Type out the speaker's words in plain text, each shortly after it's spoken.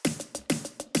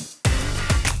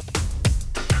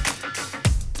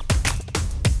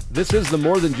This is the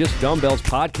More Than Just Dumbbells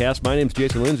podcast. My name's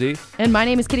Jason Lindsay. And my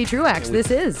name is Kitty Truax. This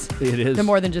is the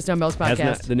More Than Just Dumbbells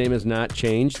podcast. The name has not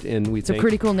changed, and it's a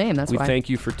pretty cool name. That's why. We thank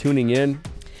you for tuning in.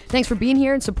 Thanks for being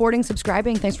here and supporting,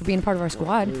 subscribing. Thanks for being a part of our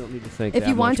squad. We don't need to thank If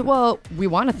you want to, well, we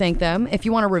want to thank them. If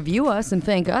you want to review us and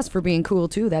thank us for being cool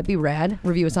too, that'd be rad.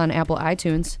 Review us on Apple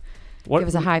iTunes. Give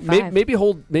us a high five. Maybe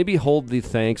hold the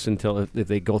thanks until if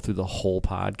they go through the whole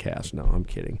podcast. No, I'm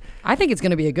kidding. I think it's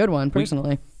going to be a good one,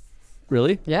 personally.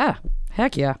 Really? Yeah.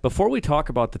 Heck yeah. Before we talk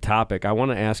about the topic, I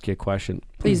want to ask you a question.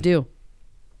 Please do.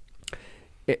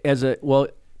 This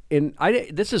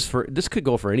could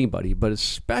go for anybody, but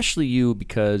especially you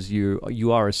because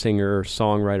you are a singer,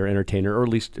 songwriter, entertainer, or at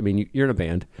least you're in a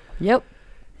band. Yep.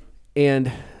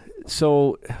 And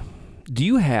so, do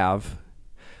you have?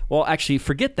 Well, actually,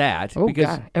 forget that. Oh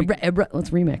God! Let's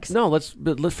remix. No, let's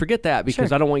forget that because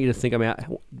Sure. I don't want you to think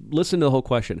listen to the whole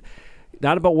question.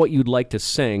 Not about what you'd like to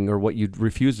sing or what you'd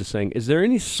refuse to sing. Is there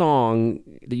any song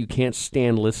that you can't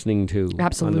stand listening to?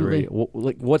 Absolutely. On the radio?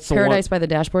 What's the Paradise by the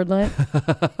Dashboard Light?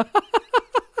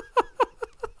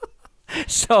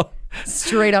 So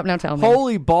straight up, now tell me.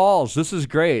 Holy balls! This is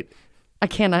great. I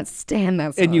cannot stand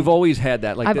that song. And you've always had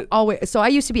that, So I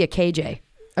used to be a KJ,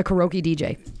 a karaoke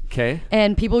DJ. Okay.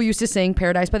 And people used to sing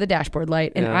Paradise by the Dashboard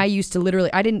Light, and I used to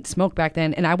literally, I didn't smoke back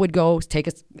then, and I would go take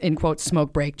a, in quotes,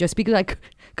 smoke break just because I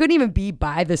couldn't even be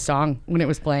by the song when it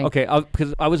was playing. Okay,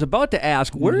 because I was about to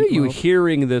ask, where are you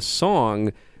hearing this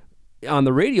song on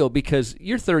the radio? Because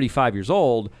you're 35 years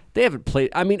old. They haven't played.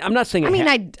 I'm not saying.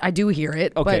 I do hear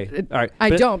it. Okay, but all right.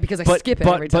 I don't because I skip it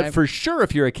every time. But for sure,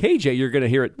 if you're a KJ, you're going to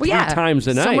hear it three times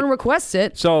a night. Someone requests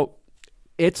it. So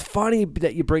it's funny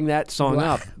that you bring that song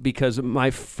up because my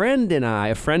friend and I,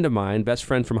 a friend of mine, best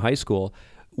friend from high school,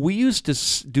 we used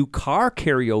to do car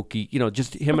karaoke.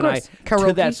 Just him and I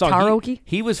to that song. Karaoke.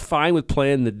 He was fine with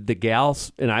playing the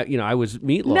gals, and I was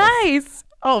Meatloaf. Nice.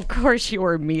 Oh, of course you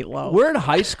were Meatloaf. We're in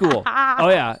high school. Oh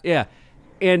yeah.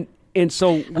 And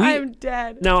so I'm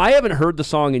dead. Now I haven't heard the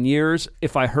song in years.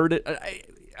 If I heard it,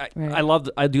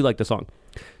 I do like the song.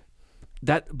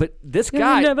 But this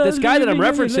guy that I'm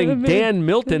referencing, Dan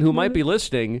Milton, who might be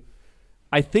listening,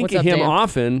 I think of him Dan?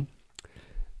 often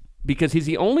because he's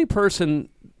the only person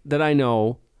that I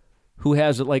know who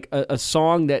has a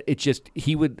song that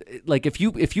he would if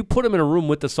you put him in a room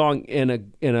with the song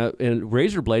in a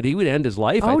razor blade, he would end his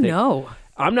life. I think. No.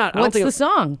 I'm not. What's the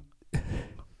song?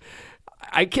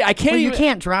 I can't. Well, you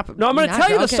can't drop it. No, I'm going to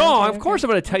tell you the song. Okay. Of course, I'm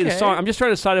going to tell you the song. I'm just trying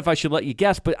to decide if I should let you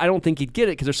guess, but I don't think you'd get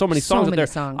it because there's so many songs out there.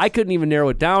 Songs. I couldn't even narrow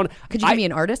it down. Could you give me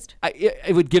an artist?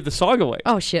 It would give the song away.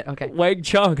 Oh shit! Okay. Wang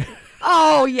Chung.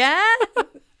 Oh yeah.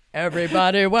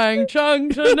 Everybody Wang Chung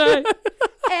tonight.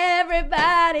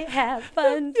 Everybody have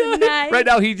fun tonight. Right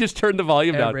now, he just turned the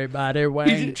volume down. Everybody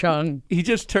Wang Chung. He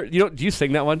just turned. Do you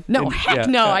sing that one? No, heck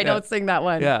no. I don't sing that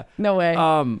one. Yeah. No way.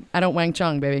 I don't Wang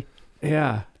Chung, baby.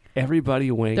 Yeah.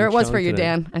 Everybody Wang Chung. There it was for you, today.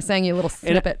 Dan. I sang you a little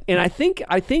snippet. And I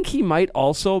think he might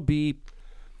also be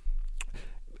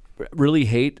really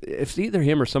hate if it's either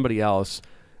him or somebody else.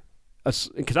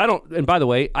 Because I don't. And by the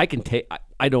way, I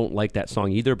don't like that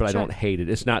song either, but I don't hate it.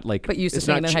 It's not like. But you used to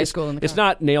sing it in high school. It's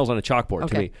not nails on a chalkboard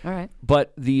to me. All right.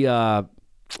 But the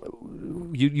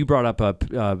you brought up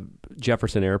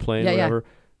Jefferson Airplane or whatever.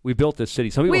 Yeah. We built this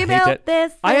city. Some people hate that.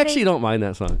 This I actually don't mind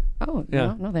that song. Oh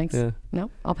no thanks. Yeah.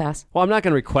 No, I'll pass. Well, I'm not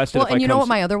going to request it. Well, and you know what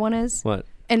my other one is? What?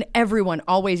 And everyone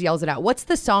always yells it out. What's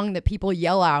the song that people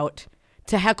yell out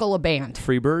to heckle a band?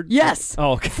 Freebird? Yes.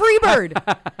 Oh, okay. Freebird.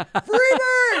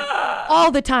 Freebird.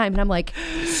 All the time. And I'm like,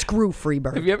 screw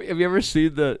Freebird. Have you ever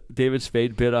seen the David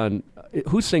Spade bit on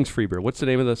who sings Freebird? What's the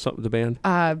name of the band?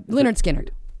 Lynyrd Skynyrd.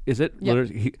 Is it? Yep.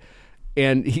 Lynyrd.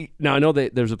 Now I know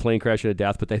that there's a plane crash and a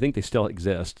death, but I think they still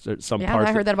exist. Some parts.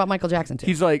 I heard that about Michael Jackson too.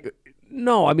 He's like,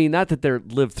 no, not that they're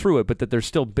lived through it, but that they're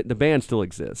still the band still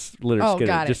exists. Lynyrd Skynyrd.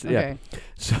 Got it. Okay. Yeah.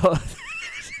 So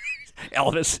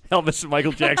Elvis and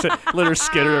Michael Jackson, Lynyrd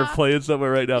Skynyrd are playing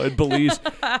somewhere right now in Belize.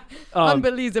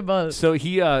 Unbelievable. So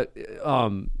he, what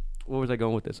was I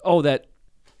going with this? Oh, that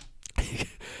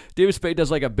David Spade does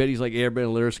like a bit. He's like, yeah, I've been at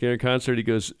a Lynyrd Skynyrd concert. He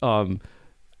goes,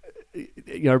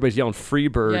 everybody's yelling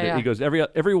Freebird. Yeah. He goes,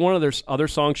 every one of their other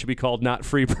songs should be called Not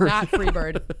Freebird. Not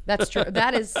Freebird. That's true.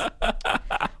 That is,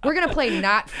 we're going to play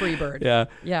Not Freebird.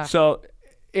 Yeah. So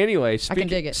anyway, I can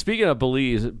dig it. Speaking of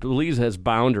Belize has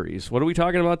boundaries. What are we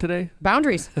talking about today?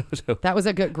 Boundaries. That was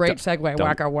a great segue.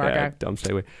 Waka waka. Yeah, dumb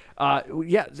segue.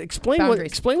 Explain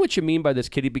Boundaries. what you mean by this,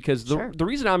 Kitty, because the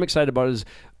reason I'm excited about it is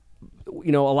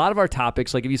a lot of our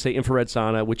topics, like if you say infrared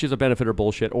sauna, which is a benefit or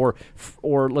bullshit, or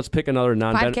let's pick another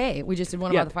non-benefit. 5K. We just did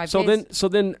one about the 5Ks. So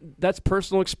then that's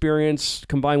personal experience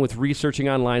combined with researching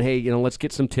online. Hey, let's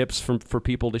get some tips for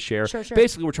people to share. Sure.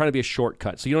 Basically, we're trying to be a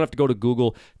shortcut, so you don't have to go to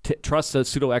Google. Trust the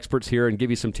pseudo experts here and give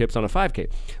you some tips on a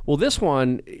 5K. Well, this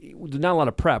one, not a lot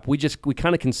of prep. We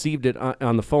kind of conceived it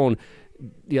on the phone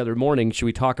the other morning. Should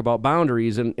we talk about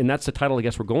boundaries? And that's the title I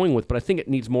guess we're going with, but I think it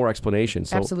needs more explanation.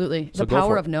 So, absolutely. So the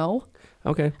power of no.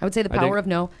 Okay. I would say the power of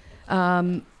no.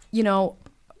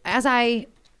 As I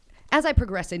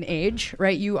progress in age,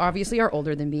 right, you obviously are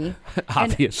older than me.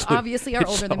 Obviously are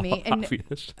older than me. And,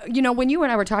 when you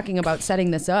and I were talking about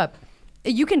setting this up,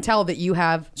 you can tell that you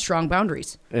have strong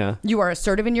boundaries. Yeah. You are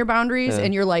assertive in your boundaries,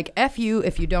 and you're like, F you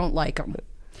if you don't like them.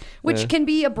 Which can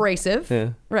be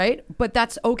abrasive, right? But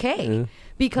that's okay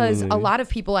because a lot of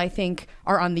people, I think,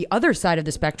 are on the other side of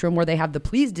the spectrum where they have the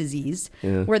please disease,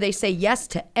 where they say yes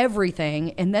to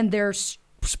everything, and then they're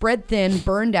spread thin,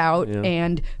 burned out,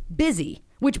 and busy.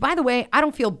 Which, by the way, I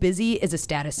don't feel busy is a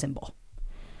status symbol.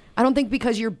 I don't think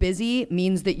because you're busy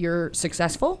means that you're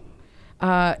successful.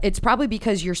 It's probably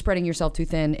because you're spreading yourself too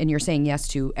thin and you're saying yes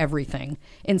to everything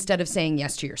instead of saying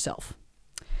yes to yourself.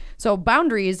 So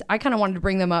boundaries, I kind of wanted to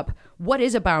bring them up. What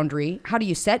is a boundary? How do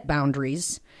you set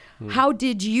boundaries? How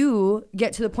did you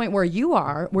get to the point where you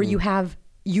are, where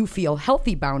you feel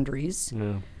healthy boundaries?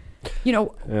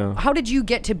 How did you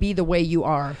get to be the way you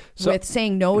are with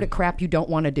saying no to crap you don't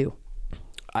want to do?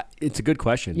 It's a good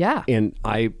question. Yeah. And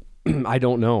I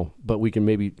don't know, but we can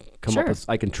maybe come up with,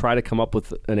 I can try to come up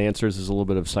with an answer. This is a little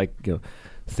bit of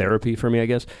therapy for me, I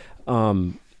guess.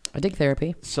 I dig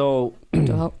therapy. So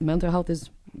mental health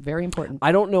is very important.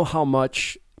 I don't know how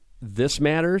much this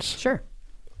matters. Sure.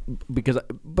 Because,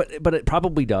 but it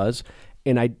probably does,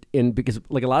 and because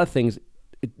like a lot of things,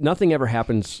 nothing ever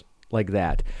happens like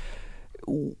that.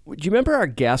 Do you remember our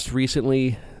guest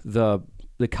recently, the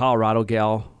Colorado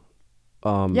gal?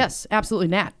 Yes, absolutely,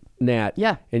 Nat.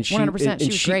 Yeah, and she 100%. She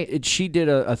was great. And she did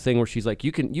a thing where she's like,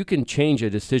 you can change a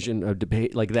decision, a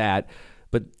debate like that,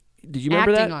 but. Did you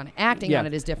remember Acting on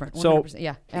it is different. 100%. So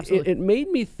yeah, absolutely. It made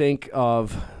me think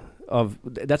of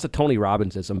that's a Tony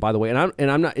Robbinsism, by the way,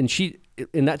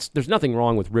 there's nothing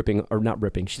wrong with ripping or not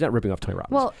ripping. She's not ripping off Tony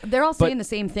Robbins. Well, they're all saying the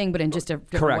same thing, but in just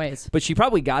different ways. But she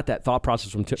probably got that thought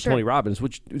process from Tony Robbins,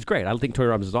 which was great. I think Tony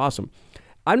Robbins is awesome.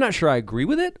 I'm not sure I agree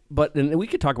with it, and we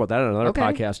could talk about that on another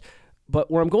podcast. But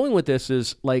where I'm going with this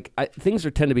is things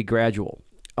tend to be gradual.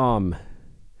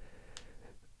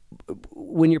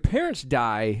 When your parents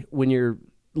die when you're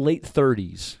late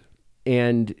 30s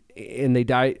and they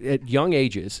die at young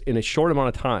ages in a short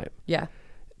amount of time. Yeah.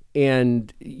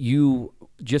 And you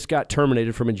just got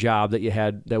terminated from a job that you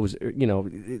had that was,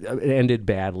 it ended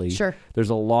badly. Sure. There's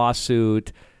a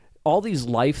lawsuit. All these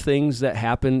life things that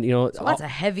happen, lots of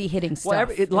heavy hitting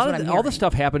stuff. All the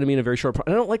stuff happened to me in a very short.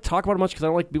 I don't like to talk about it much because I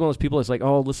don't like to be one of those people that's like,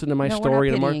 oh, listen to my story.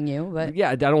 We're not pitying you, but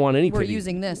yeah, I don't want any pity. We're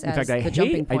using this as the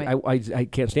jumping point. I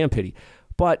can't stand pity,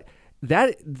 but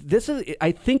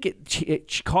I think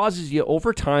it causes you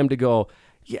over time to go.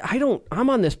 Yeah, I'm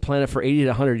on this planet for 80 to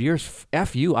 100 years.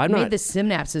 F you. I'm not. Made the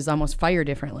synapses almost fire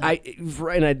differently.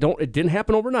 It didn't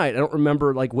happen overnight. I don't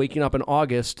remember waking up in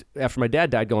August after my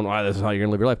dad died going, oh, this is how you're going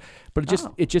to live your life. But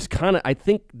it just kind of, I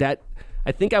think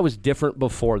I was different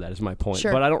before that is my point.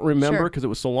 Sure. But I don't remember because it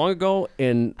was so long ago.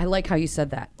 And I like how you said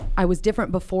that. I was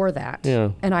different before that.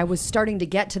 Yeah. And I was starting to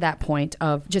get to that point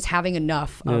of just having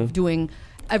enough of doing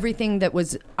everything that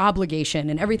was obligation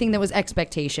and everything that was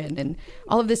expectation and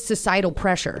all of this societal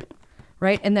pressure,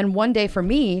 right? And then one day for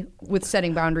me, with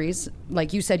setting boundaries,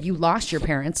 like you said, you lost your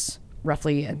parents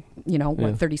roughly at,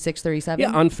 36, 37?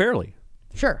 Yeah, unfairly.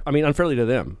 Sure. I mean, unfairly to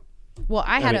them. Well,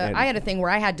 I had a thing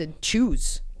where I had to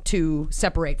choose to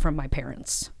separate from my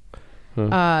parents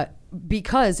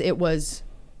because it was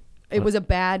a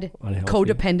bad,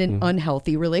 codependent,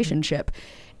 unhealthy relationship.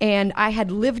 And I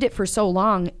had lived it for so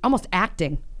long, almost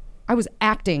acting. I was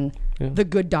acting the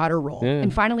good daughter role. Yeah.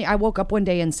 And finally, I woke up one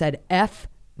day and said, F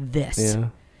this. Yeah.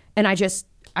 And I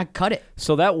cut it.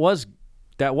 So that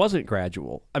wasn't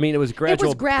gradual. I mean, it was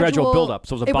gradual buildup.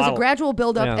 So it was a gradual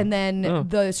buildup and then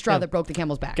the straw that broke the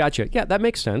camel's back. Gotcha. Yeah, that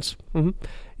makes sense. Mm-hmm.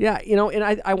 Yeah,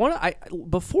 and I want to,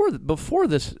 before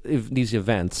these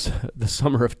events, the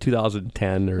summer of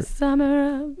 2010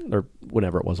 or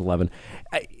whenever it was, 11,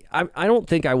 I don't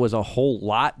think I was a whole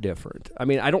lot different. I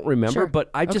mean, I don't remember, but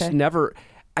I just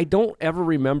I don't ever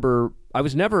remember, I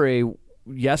was never a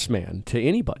yes man to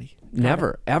anybody.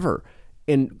 Never, ever.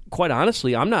 And quite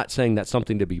honestly, I'm not saying that's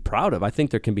something to be proud of. I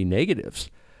think there can be negatives.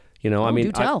 I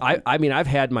mean, I've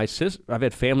had I've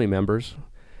had family members,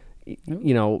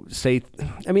 say,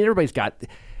 I mean, everybody's got,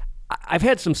 I've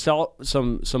had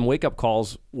some wake up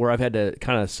calls where I've had to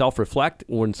kind of self reflect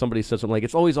when somebody says something like,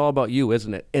 "It's always all about you,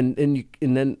 isn't it?" And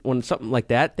then when something like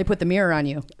that, they put the mirror on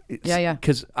you. Yeah.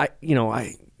 Because I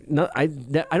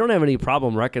don't have any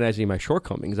problem recognizing my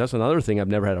shortcomings. That's another thing I've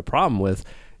never had a problem with.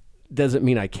 Doesn't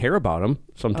mean I care about them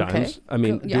sometimes. Okay. I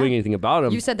mean, doing anything about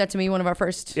them. You said that to me one of our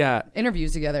first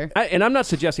interviews together. And I'm not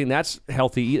suggesting that's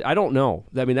healthy. I don't know.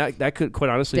 I mean, that could, quite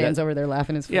honestly. Dan's over there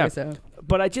laughing his face out.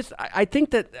 But I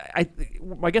think that,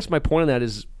 I guess my point on that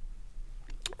is,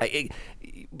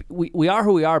 we are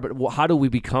who we are, but how do we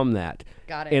become that?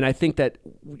 Got it. And I think that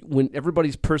when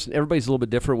everybody's a little bit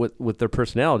different with their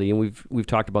personality, and we've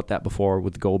talked about that before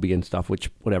with Gobi and stuff,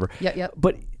 which whatever. Yeah.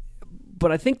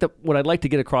 But I think that what I'd like to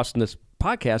get across in this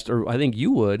podcast, or I think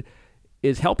you would,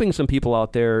 is helping some people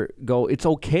out there go, it's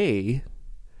okay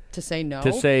to say no.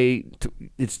 No.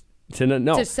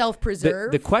 To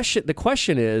self-preserve. The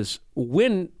question is,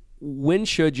 when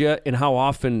should you and how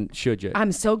often should you?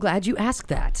 I'm so glad you asked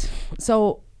that.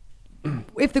 So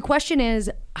if the question is,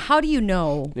 how do you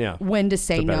know when to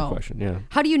say it's a better no? Question. Yeah.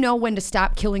 How do you know when to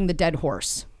stop killing the dead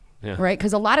horse? Yeah. Right?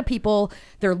 Because a lot of people,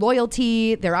 their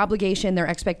loyalty, their obligation, their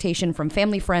expectation from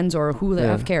family, friends, or who the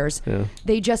F cares,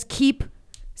 they just keep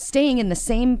staying in the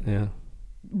same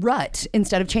rut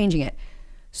instead of changing it.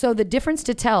 So the difference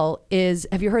to tell is,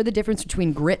 have you heard the difference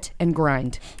between grit and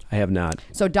grind? I have not.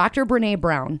 So Dr. Brene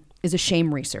Brown is a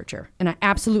shame researcher, and I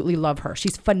absolutely love her.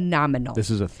 She's phenomenal.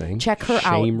 This is a thing? Check her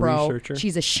out, bro. Researcher?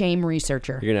 She's a shame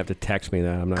researcher. You're going to have to text me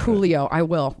that. I'm not Coolio, I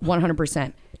will,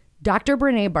 100%. Dr.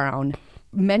 Brene Brown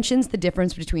mentions the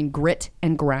difference between grit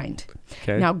and grind.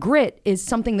 Okay. Now, grit is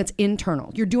something that's internal.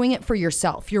 You're doing it for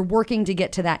yourself. You're working to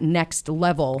get to that next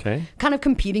level, kind of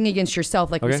competing against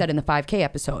yourself, like we said in the 5K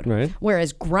episode. Right.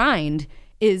 Whereas grind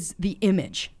is the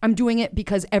image. I'm doing it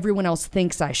because everyone else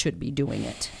thinks I should be doing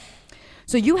it.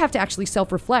 So you have to actually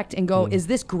self-reflect and go, is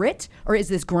this grit or is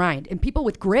this grind? And people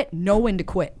with grit know when to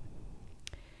quit.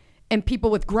 And people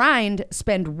with grind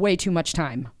spend way too much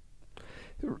time.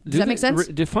 Does that make sense?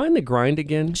 Define the grind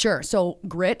again. Sure. So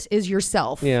grit is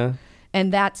yourself. Yeah.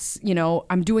 And that's,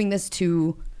 I'm doing this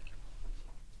to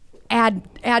add,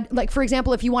 like, for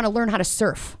example, if you want to learn how to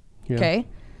surf, okay?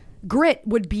 Grit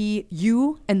would be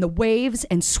you and the waves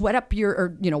and sweat up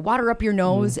water up your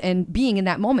nose and being in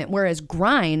that moment. Whereas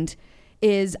grind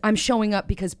is I'm showing up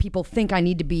because people think I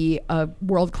need to be a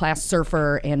world-class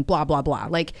surfer and blah, blah, blah.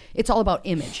 Like, it's all about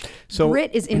image. So grit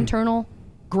is internal.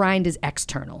 Grind is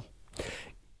external.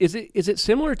 Is it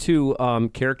similar to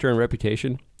character and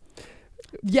reputation?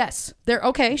 Yes.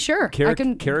 Okay, sure.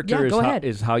 Character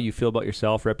is how you feel about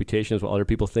yourself. Reputation is what other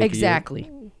people think exactly. of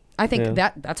you. I think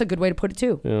that's a good way to put it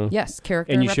too. Yeah. Yes,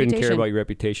 character and you reputation. shouldn't care about your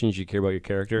reputation. You should care about your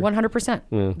character. 100%.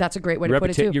 Yeah. That's a great way to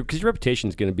put it too. Because your reputation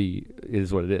is going to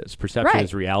is what it is. Perception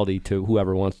is reality to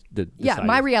whoever wants to decide. Yeah,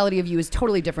 my reality of you is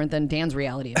totally different than Dan's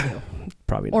reality of you.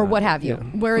 Probably not. Or what have you.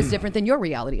 Yeah. Whereas different than your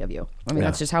reality of you. I mean,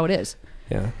 that's just how it is.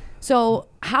 Yeah. So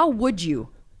how would you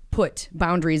put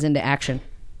boundaries into action?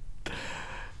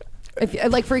 If,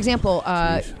 like, for example,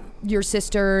 your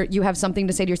sister, you have something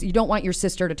to say to your sister. You don't want your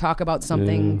sister to talk about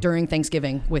something during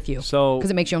Thanksgiving with you because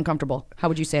it makes you uncomfortable. How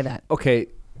would you say that? Okay.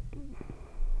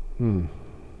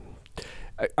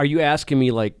 Are you asking me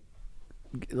like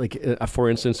for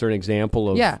instance, or an example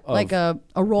of... Yeah, like a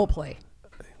role play.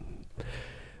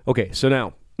 Okay, so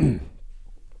now... you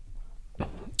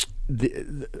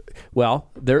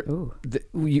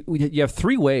have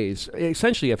three ways.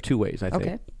 Essentially, you have two ways, I think.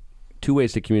 Okay. Two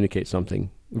ways to communicate something.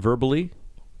 Verbally.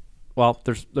 Well,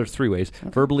 there's three ways.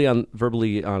 Okay.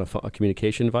 Verbally on a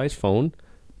communication device, phone,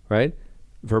 right?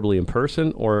 Verbally in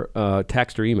person, or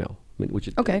text or email. Which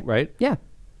is okay. Right? Yeah.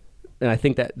 And I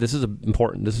think that this is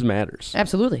important. This matters.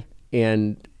 Absolutely.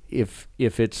 And if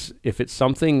it's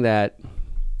something that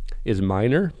is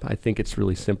minor, I think it's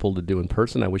really simple to do in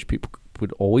person. I wish people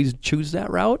would always choose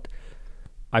that route.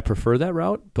 I prefer that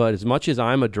route, but as much as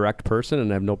I'm a direct person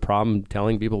and I have no problem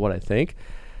telling people what I think,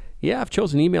 I've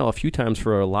chosen email a few times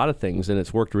for a lot of things and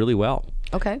it's worked really well.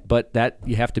 Okay. But that I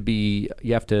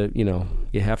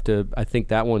think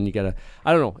that one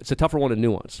I don't know, it's a tougher one to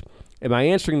nuance. Am I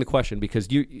answering the question? Because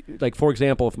for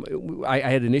example, if I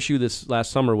had an issue this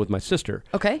last summer with my sister.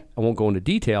 Okay. I won't go into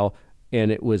detail.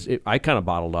 And I kind of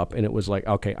bottled up, and it was like,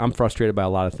 okay, I'm frustrated by a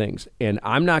lot of things, and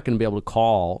I'm not going to be able to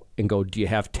call and go, do you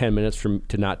have 10 minutes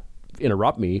to not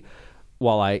interrupt me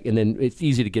and then it's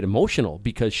easy to get emotional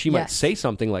because she might say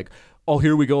something like, oh,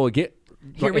 here we go again.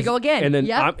 Here we go again. And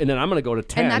then I'm going to go to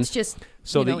 10. And that's just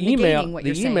the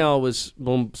email was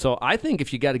boom. So I think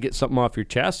if you got to get something off your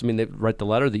chest, I mean, they write the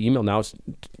letter, the email now is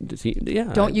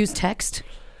Don't use text.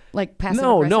 Like passive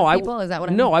aggressive people? Is that what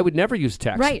I mean? No, I would never use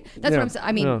text. Right. That's what I'm saying.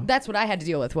 I mean, that's what I had to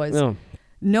deal with was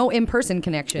no in-person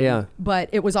connection, but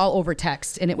it was all over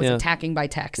text, and it was attacking by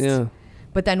text. Yeah.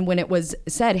 But then when it was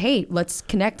said, hey, let's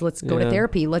connect, let's go to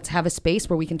therapy, let's have a space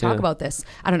where we can talk about this,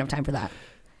 I don't have time for that.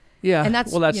 Yeah, and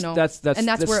that's where it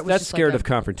was that's scared of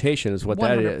confrontation is what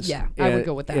that is. Yeah, I would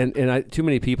go with that. And too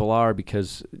many people are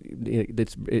because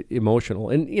it's emotional,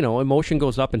 and emotion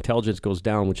goes up, intelligence goes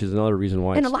down, which is another reason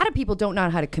why. And a lot of people don't know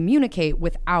how to communicate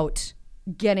without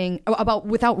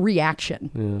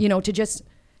reaction. Yeah. To just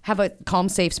have a calm,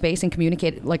 safe space and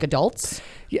communicate like adults.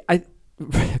 Yeah,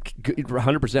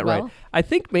 100% right. I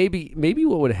think maybe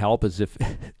what would help is if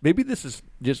maybe this is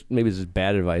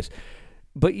bad advice.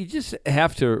 But you just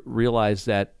have to realize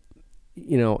that,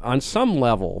 on some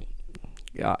level,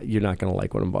 you're not going to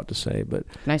like what I'm about to say, but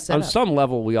on some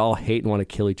level, we all hate and want to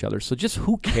kill each other. So just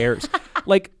who cares?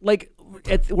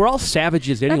 We're all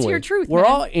savages anyway. That's your truth. We're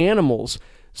all animals.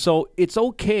 So it's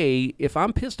okay if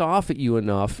I'm pissed off at you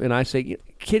enough and I say,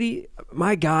 Kitty,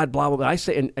 my God, blah, blah, blah. I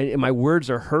say, and my words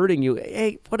are hurting you.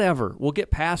 Hey, whatever. We'll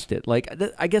get past it. I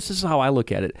guess this is how I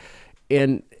look at it.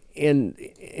 And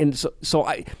so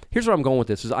here's where I'm going with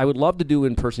this is I would love to do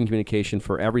in-person communication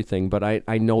for everything, but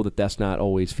I know that that's not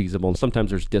always feasible, and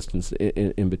sometimes there's distance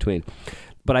in between.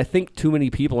 But I think too many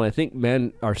people, and I think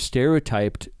men are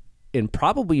stereotyped, and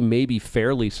probably maybe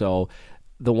fairly so,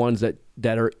 the ones that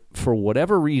are, for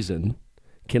whatever reason,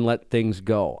 can let things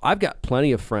go. I've got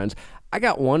plenty of friends. I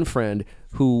got one friend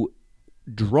who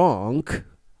drunk,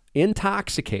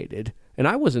 intoxicated, and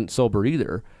I wasn't sober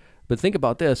either, but think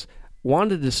about this,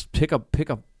 wanted to pick up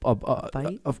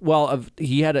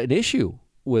he had an issue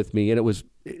with me, and it was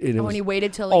and he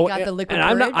waited till he got the liquid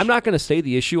courage. And I'm not going to say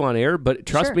the issue on air, but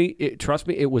trust me,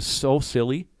 it was so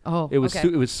silly. Oh, it was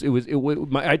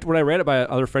when I read it by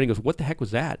another friend, he goes, "What the heck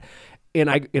was that?" And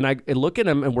I look at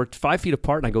him, and we're 5 feet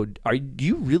apart, and I go, "Do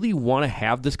you really want to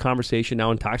have this conversation now,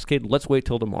 intoxicated? Let's wait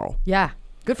till tomorrow." Yeah.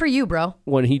 Good for you, bro.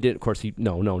 When he did, of course, he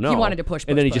wanted to push,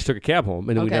 and then he just took a cab home,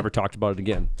 and then we never talked about it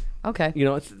again. Okay.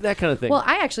 It's that kind of thing. Well,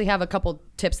 I actually have a couple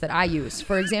tips that I use.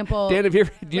 For example, Dan, have you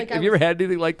ever had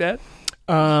anything like that?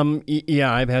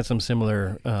 Yeah, I've had some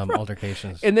similar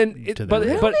altercations. And then, but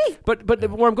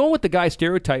where I'm going with the guy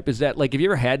stereotype is that, like, have you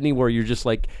ever had any where you're just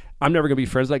like, I'm never gonna be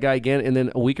friends with that guy again, and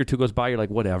then a week or two goes by, you're like,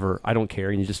 whatever, I don't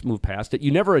care, and you just move past it. You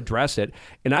never address it,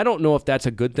 and I don't know if that's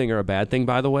a good thing or a bad thing,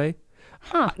 by the way.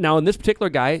 Huh. Now, in this particular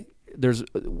guy, there's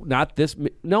not this.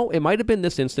 No, it might have been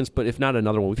this instance, but if not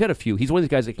another one, we've had a few. He's one of these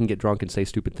guys that can get drunk and say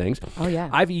stupid things. Oh yeah.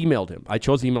 I've emailed him. I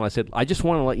chose the email. I said, I just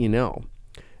want to let you know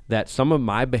that some of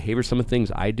my behavior, some of the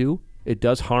things I do, it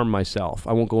does harm myself.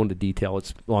 I won't go into detail.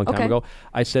 It's a long time ago.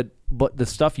 I said, but the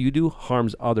stuff you do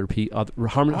harms other people,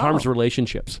 harms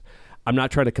relationships. I'm not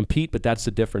trying to compete, but that's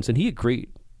the difference. And he agreed.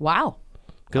 Wow.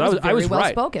 Because I was well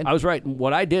right. Spoken. I was right.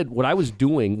 What I was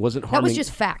doing wasn't harming. That was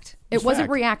just fact. It wasn't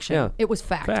reaction. Yeah. It was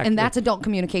fact. And that's adult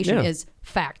communication is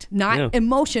fact, not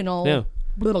emotional. Yeah.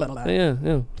 Blah, blah, blah.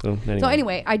 Yeah. So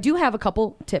anyway, I do have a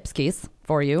couple tips, Keith,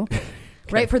 for you.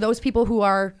 Right? For those people who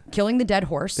are killing the dead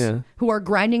horse, who are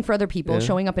grinding for other people,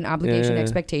 showing up in obligation,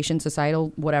 expectation,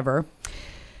 societal, whatever.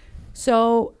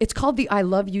 So it's called the I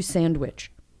love you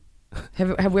sandwich.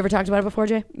 Have we ever talked about it before,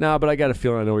 Jay? No, but I got a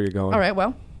feeling I know where you're going. All right,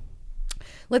 well.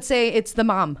 Let's say it's the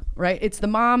mom, right? It's the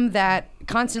mom that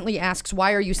constantly asks,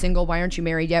 why are you single? Why aren't you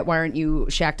married yet? Why aren't you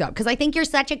shacked up? Because I think you're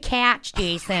such a catch,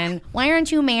 Jason. Why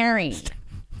aren't you married?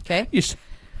 Okay.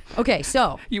 Okay,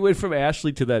 so. You went from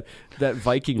Ashley to that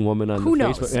Viking woman on who the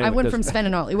knows? Facebook. I went from Sven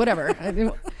and Ollie, whatever.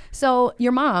 So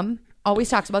your mom always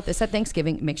talks about this at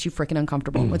Thanksgiving. It makes you freaking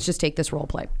uncomfortable. Let's just take this role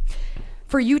play.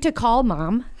 For you to call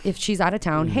mom if she's out of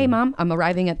town, hey mom, I'm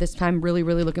arriving at this time, really,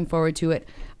 really looking forward to it.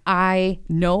 I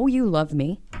know you love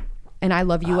me, and I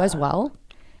love you as well.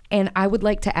 And I would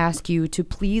like to ask you to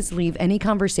please leave any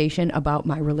conversation about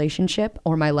my relationship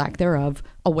or my lack thereof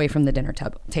away from the dinner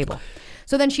table.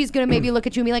 So then she's going to maybe look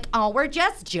at you and be like, oh, we're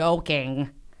just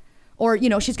joking. Or,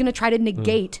 she's going to try to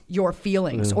negate your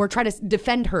feelings or try to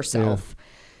defend herself.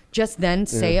 Just then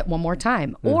say it one more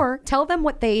time. Or tell them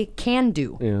what they can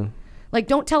do. Yeah. Like,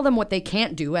 don't tell them what they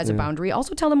can't do as a boundary.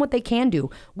 Also tell them what they can do.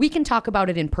 We can talk about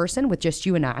it in person with just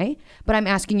you and I, but I'm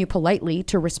asking you politely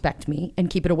to respect me and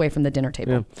keep it away from the dinner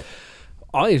table. Yeah.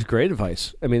 Ollie is great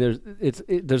advice. I mean,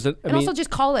 also just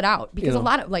call it out because a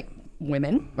lot of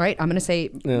women, right? I'm going to say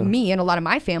me and a lot of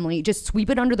my family just sweep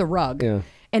it under the rug and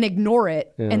ignore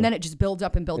it. And then it just builds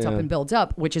up and builds up and builds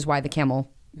up, which is why the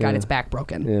camel got its back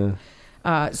broken.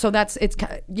 Yeah. So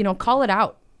call it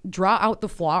out, draw out the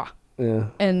flaw. Yeah.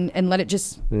 And let it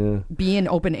just be in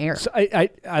open air. So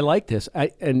I like this.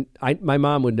 My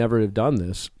mom would never have done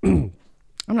this.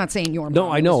 I'm not saying your mom.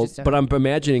 No, I know, just but I'm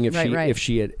imagining if Right. if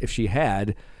she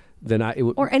had, then it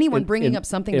would, or anyone bringing up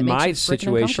something in that makes my you freaking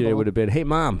situation, it uncomfortable. would have been, hey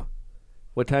mom,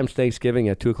 what time's Thanksgiving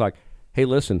at 2:00? Hey,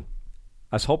 listen,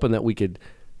 I was hoping that we could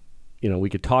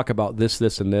talk about this,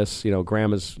 and this,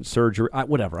 grandma's surgery,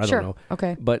 whatever. I Sure. don't know.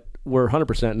 Okay. But we're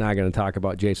 100% not going to talk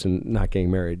about Jason not getting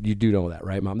married. You do know that,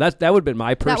 right, Mom? That would have been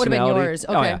my That would personality. have been yours.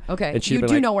 Okay. Oh, yeah. Okay. And she'd You been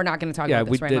do like, know we're not going to talk about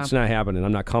this, right, it's Mom? not happening.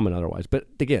 I'm not coming otherwise. But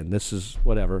again, this is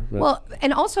whatever. Well,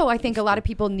 and also I think a lot of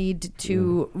people need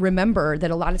to remember that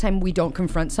a lot of time we don't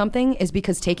confront something is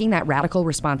because taking that radical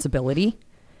responsibility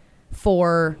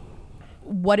for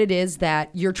what it is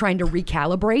that you're trying to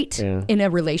recalibrate in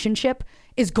a relationship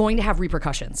is going to have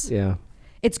repercussions. Yeah.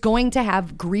 It's going to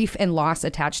have grief and loss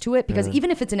attached to it because even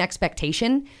if it's an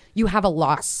expectation, you have a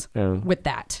loss with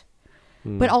that.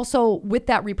 But also with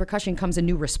that repercussion comes a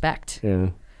new respect. Yeah.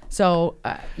 So,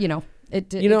 it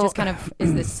just kind of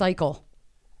is this cycle.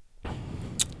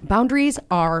 Boundaries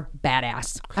are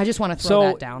badass. I just want to throw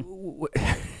that down.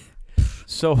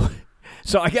 So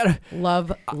I got Love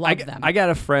them. I got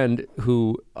a friend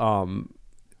who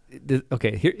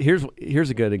okay, here's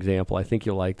a good example. I think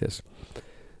you'll like this.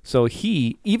 So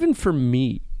even for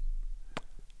me,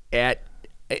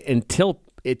 until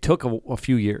it took a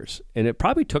few years, and it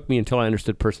probably took me until I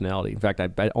understood personality. In fact,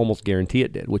 I almost guarantee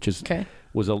it did, which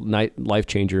was a life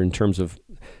changer in terms of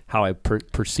how I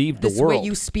perceived the world. This way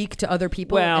you speak to other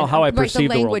people. Well, how I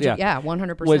perceive the world. Yeah,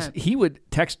 100%. Was he would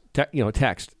text,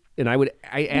 and I would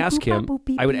ask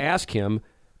him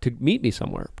to meet me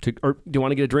somewhere. Or do you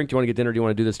want to get a drink? Do you want to get dinner? Do you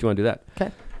want to do this? Do you want to do that?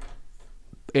 Okay.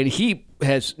 And he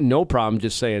has no problem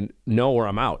just saying no or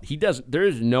I'm out. He doesn't. There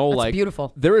is no That's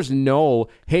beautiful. There is no,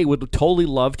 hey, would totally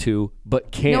love to,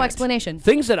 but can't. No explanation.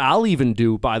 Things that I'll even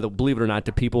do, believe it or not,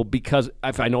 to people because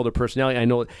if I know their personality, I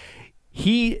know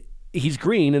he's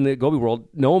green in the Gobi world.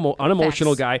 No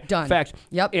unemotional guy. Done. Facts.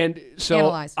 Yep. And so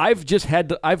Analyze. I've just had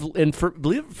to.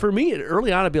 For me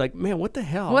early on, I'd be like, man, what the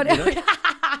hell? What?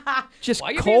 Just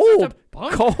Why you being such a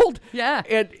punk? cold. Yeah.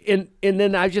 And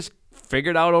then I just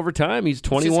figured out over time he's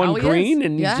 21 how he green is.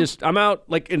 and he's just I'm out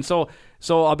so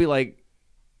I'll be like,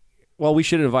 well, we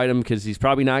should invite him because he's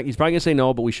probably gonna say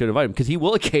no, but we should invite him because he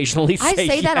will occasionally say I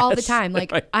say that all the yes. time.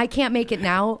 Like, Right. I can't make it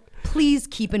now. Please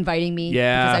keep inviting me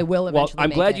Yeah, because I will eventually Well, I'm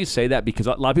make glad it. you say that because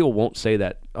a lot of people won't say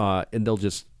that and they'll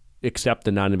just accept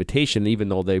the non-invitation even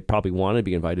though they probably want to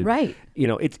be invited. Right.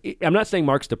 I'm not saying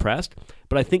Mark's depressed,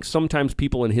 but I think sometimes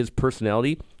people in his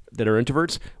personality that are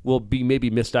introverts will be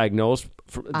maybe misdiagnosed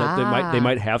that they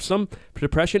might have some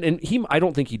depression, and I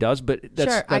don't think he does, but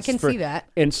that's I can see that.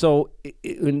 And so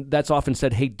and that's often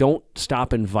said, hey, don't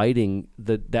stop inviting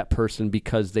that person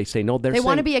because they say no. They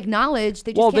want to be acknowledged.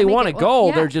 They just they want to go.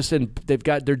 Yeah. They're just they're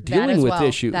dealing with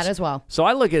issues. That as well. So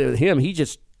I look at him.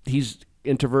 He's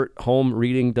introvert, home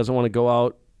reading, doesn't want to go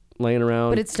out, laying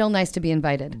around. But it's still nice to be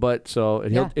invited. But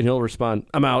he'll respond,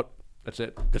 I'm out. That's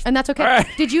it. And that's okay. Right.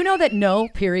 Did you know that no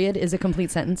period is a complete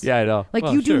sentence? Yeah, I know. Like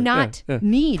Well, you do sure. not Yeah.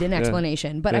 need an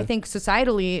explanation. But I think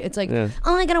societally it's like, oh,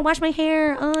 I gotta wash my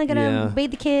hair. Oh, I gotta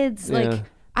bathe the kids. Like,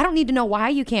 I don't need to know why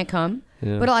you can't come.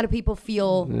 But a lot of people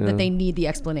feel that they need the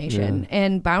explanation.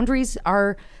 And boundaries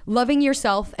are loving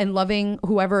yourself and loving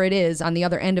whoever it is on the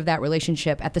other end of that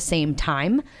relationship at the same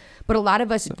time. But a lot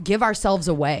of us give ourselves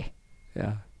away.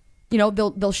 Yeah.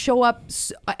 They'll show up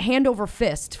hand over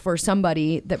fist for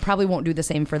somebody that probably won't do the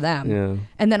same for them,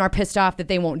 and then are pissed off that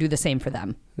they won't do the same for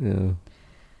them. Yeah.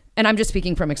 And I'm just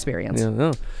speaking from experience. Yeah.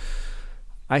 No.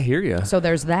 I hear you. So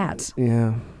there's that.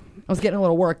 Yeah. I was getting a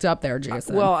little worked up there,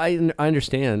 Jason. Well, I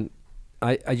understand.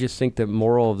 I just think the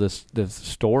moral of this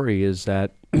story is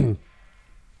that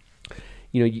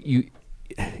you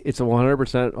it's a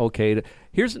 100% okay to.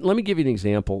 Let me give you an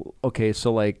example. Okay,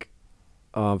 so like.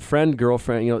 Friend,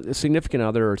 girlfriend, a significant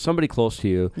other, or somebody close to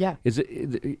you. Yeah.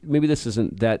 Maybe this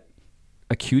isn't that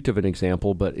acute of an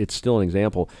example, but it's still an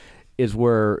example. Is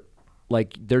where,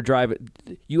 like, they're driving.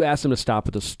 You ask them to stop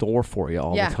at the store for you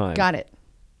all the time. Got it.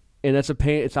 And that's a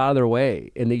pain. It's out of their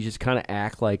way, and they just kind of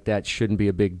act like that shouldn't be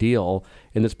a big deal.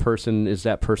 And this person is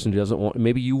that person who doesn't want.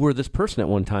 Maybe you were this person at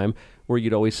one time where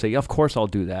you'd always say, yeah, "Of course I'll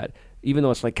do that," even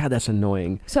though it's like, God, that's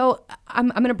annoying. So I'm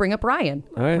going to bring up Ryan.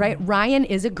 All right. Right? Ryan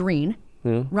is a green.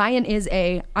 Yeah. Ryan is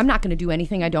I'm not going to do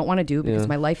anything I don't want to do because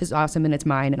my life is awesome and it's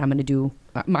mine, and I'm going to do,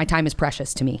 my time is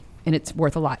precious to me and it's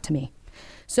worth a lot to me.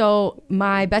 So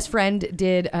my best friend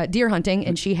did deer hunting,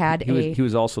 and she had he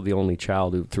was also the only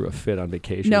child who threw a fit on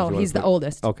vacation. No, he's the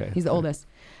oldest. Okay. He's the oldest.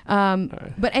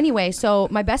 But anyway, so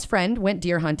my best friend went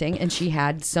deer hunting, and she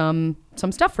had some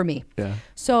stuff for me. Yeah.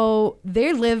 So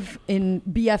they live in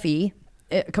BFE,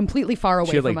 completely far away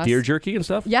she had from like us. deer jerky and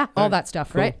stuff? Yeah, all that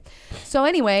stuff, cool. right? So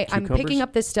anyway, I'm Cucumbers? picking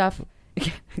up this stuff,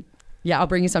 Yeah, I'll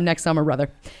bring you some next summer, brother.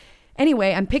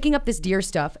 Anyway, I'm picking up this deer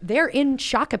stuff. They're in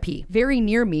Shakopee, very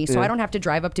near me, so I don't have to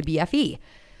drive up to BFE.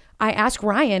 I asked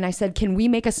Ryan, I said, can we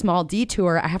make a small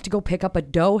detour? I have to go pick up a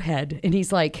doe head. And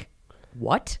he's like,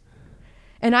 what?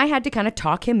 And I had to kind of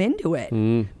talk him into it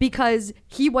because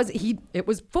it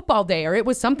was football day or it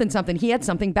was something. He had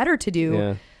something better to do.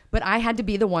 Yeah. But I had to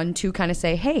be the one to kind of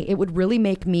say, hey, it would really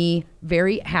make me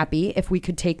very happy if we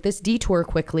could take this detour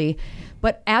quickly.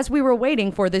 But as we were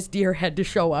waiting for this deer head to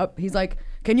show up, he's like,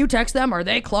 can you text them? Are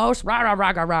they close? Rah, rah,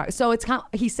 rah, rah, rah. So it's kind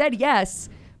of, he said yes,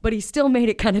 but he still made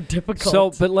it kind of difficult.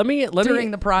 So, but let me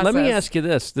during the process. Let me ask you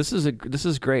this. This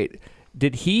is great.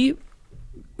 Did you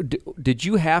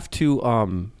have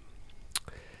to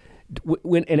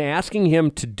when in asking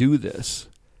him to do this?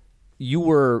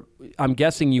 I'm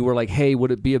guessing you were like, hey,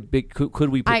 would it be a big, could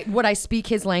we? Would I speak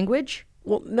his language?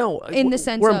 Well, no. In the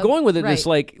sense where I'm going with it right. is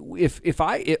like, if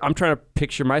I'm trying to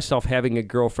picture myself having a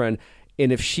girlfriend,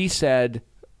 and if she said,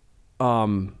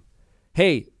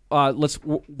 hey,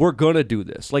 we're gonna do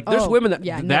this. Like, there's women that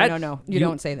no, you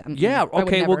don't say that. Yeah,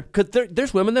 okay, well, because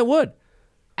there's women that would.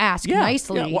 Ask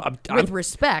nicely with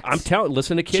respect.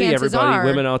 Listen to Kitty, everybody,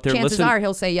 women out there. Chances are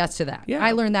he'll say yes to that. Yeah.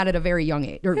 I learned that at a very young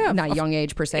age, or not young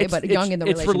age per se, but young in the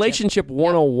relationship. It's relationship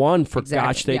 101 for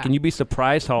gosh sake, and you'd be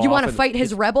surprised how you want to fight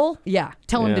his rebel? Yeah,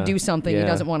 tell him to do something he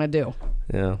doesn't want to do.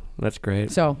 Yeah, that's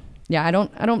great. So yeah, I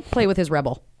don't play with his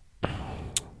rebel.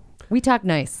 We talk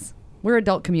nice. We're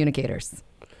adult communicators,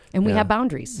 and we have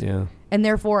boundaries. Yeah, and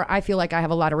therefore I feel like I have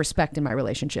a lot of respect in my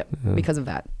relationship because of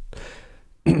that.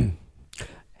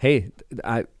 Hey,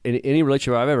 any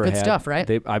relationship I've ever had, good stuff,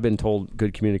 right? I've been told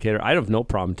good communicator. I have no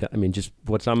problem. Just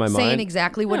what's on my mind, saying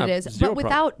exactly what it is, but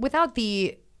without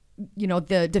the,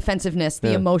 the defensiveness,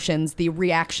 the emotions, the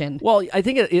reaction. Well, I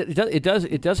think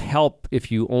it does help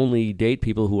if you only date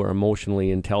people who are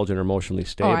emotionally intelligent or emotionally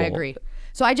stable. Oh, I agree.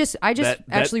 So I just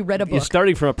actually read a book. You're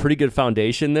starting from a pretty good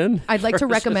foundation then? I'd like to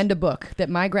recommend a book that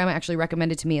my grandma actually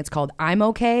recommended to me. It's called I'm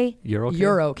Okay, You're Okay.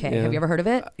 You're Okay. Yeah. Have you ever heard of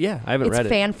it? Yeah, I haven't read it. It's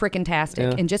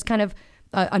fan-frickin-tastic. And just kind of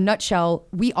a nutshell,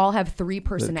 we all have three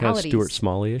personalities kind of Stuart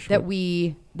Smalley-ish, that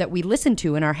we listen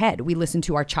to in our head. We listen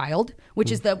to our child,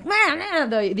 which is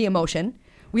the emotion.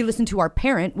 We listen to our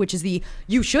parent, which is the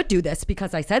you should do this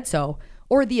because I said so,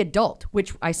 or the adult,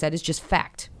 which I said is just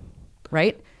fact,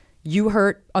 right? You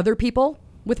hurt other people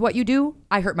with what you do.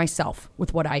 I hurt myself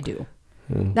with what I do.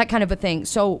 That kind of a thing.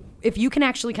 So if you can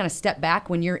actually kind of step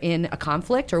back when you're in a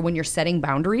conflict or when you're setting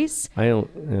boundaries,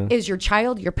 is your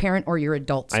child, your parent, or your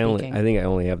adult speaking? I think I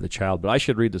only have the child, but I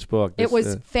should read this book. It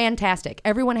was fantastic.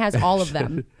 Everyone has all of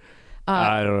them.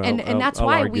 I don't know. And that's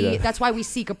why that's why we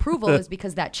seek approval is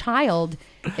because that child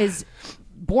is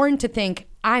born to think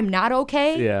I'm not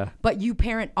okay, but you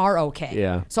parent are okay.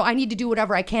 Yeah. So I need to do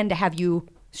whatever I can to have you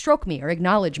stroke me or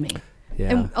acknowledge me. Yeah.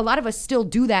 And a lot of us still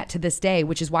do that to this day,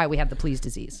 which is why we have the please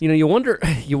disease. You wonder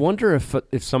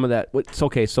if some of that. It's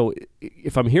okay. So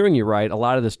if I'm hearing you right, a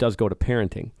lot of this does go to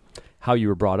parenting, how you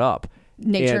were brought up,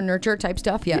 nature nurture type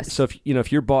stuff. Yes. So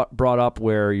if you're brought up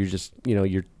where you're just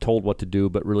you're told what to do,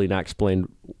 but really not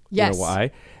explained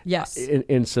why. Yes.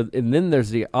 And then there's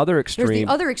the other extreme. There's the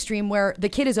other extreme where the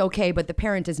kid is okay, but the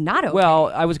parent is not okay. Well,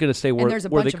 I was going to say where there's a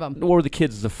bunch of them. Or the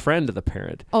kid's the friend of the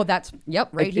parent. Oh, that's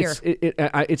right here.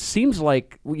 It seems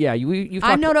like you.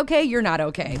 I'm not okay. You're not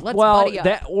okay. Let's buddy up.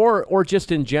 That or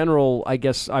just in general, I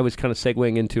guess I was kind of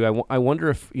segueing into. I wonder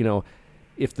if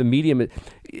if the medium.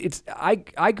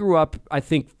 I grew up. I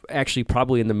think actually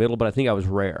probably in the middle, but I think I was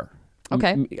rare.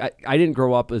 Okay. I didn't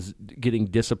grow up as getting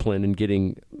disciplined and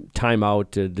getting time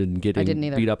out and getting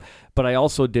beat up. But I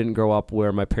also didn't grow up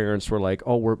where my parents were like,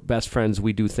 oh, we're best friends.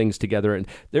 We do things together. And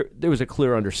there was a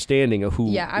clear understanding of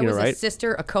who, I was right? a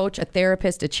sister, a coach, a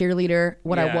therapist, a cheerleader.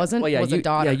 What I wasn't was a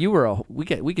daughter. Yeah, you were we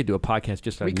could do a podcast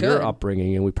just on your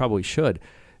upbringing, and we probably should.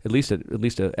 At least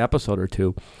an episode or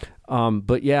two.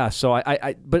 But yeah, so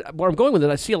but where I'm going with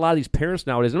it, I see a lot of these parents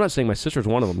nowadays. I'm not saying my sister's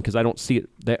one of them because I don't see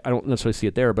it. I don't necessarily see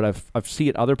it there, but I've seen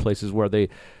it other places where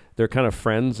they're kind of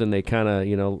friends and they kind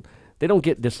of they don't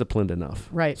get disciplined enough.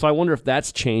 Right. So I wonder if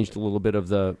that's changed a little bit of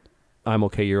the I'm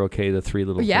okay, you're okay, the three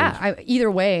little things. Either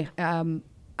way,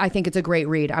 I think it's a great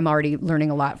read. I'm already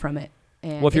learning a lot from it.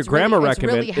 And well, if your grandma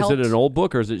recommends, really is it an old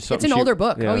book or is it something? It's an older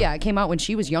book. Yeah. Oh yeah, it came out when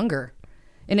she was younger.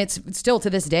 And it's still to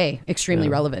this day extremely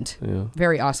relevant. Yeah.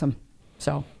 Very awesome.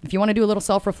 So if you want to do a little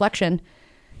self-reflection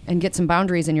and get some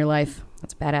boundaries in your life,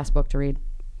 that's a badass book to read.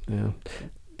 Yeah.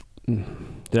 Did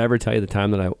I ever tell you the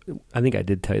time that I think I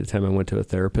did tell you the time I went to a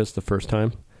therapist the first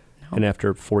time? No. And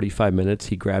after 45 minutes,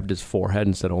 he grabbed his forehead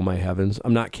and said, oh my heavens.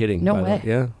 I'm not kidding. No way.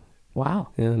 Yeah. Wow.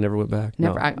 Yeah, never went back.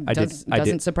 Never. No,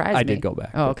 doesn't surprise me. I did go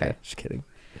back. Oh, okay. Just kidding.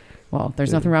 Well,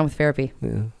 there's nothing wrong with therapy.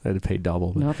 Yeah, I had to pay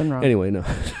double. Nothing wrong. Anyway, no.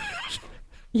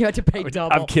 You had to pay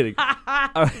double. I'm kidding.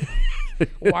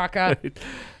 Waka.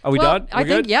 Are we done? I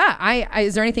think, yeah.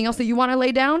 Is there anything else that you want to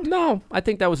lay down? No, I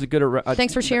think that was a good.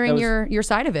 Thanks for sharing your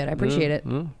side of it. I appreciate it.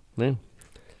 Man.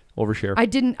 Overshare. I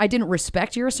didn't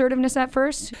respect your assertiveness at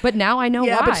first, but now I know why.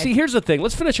 Yeah, but see, here's the thing.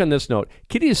 Let's finish on this note.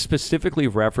 Kitty is specifically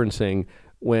referencing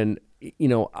when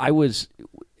I was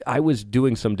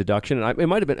doing some deduction, and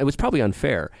it was probably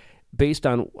unfair based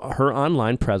on her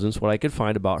online presence, what I could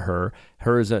find about her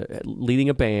as leading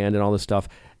a band and all this stuff,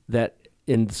 that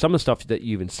in some of the stuff that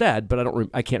you even said, but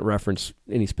I can't reference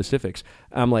any specifics.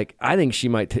 I'm like, I think she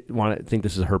might want to think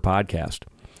this is her podcast.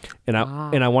 And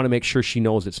I want to make sure she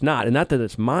knows it's not, and not that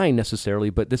it's mine necessarily,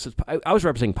 but this is. I was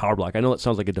representing Power Block. I know it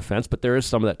sounds like a defense, but there is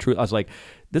some of that truth. I was like,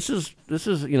 this is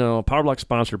a Power Block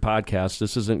sponsored podcast.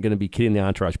 This isn't going to be Kitty and the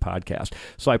Entourage podcast.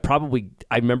 So I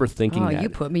remember thinking that. You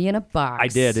put me in a box. I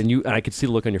did, and I could see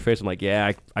the look on your face. I'm like,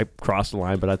 yeah, I crossed the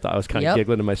line, but I thought I was kind of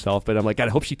giggling to myself. But I'm like, God,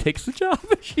 I hope she takes the job.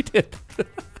 She did.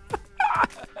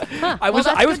 That's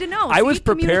good to know. I was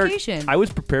prepared. I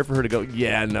was prepared for her to go,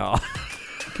 yeah, no.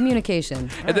 Communication.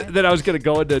 And then I was going to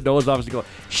go into Noah's office and go,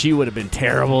 she would have been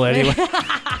terrible anyway.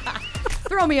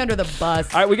 Throw me under the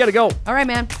bus. All right, we got to go. All right,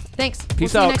 man. Thanks.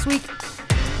 Peace we'll out. See you next week.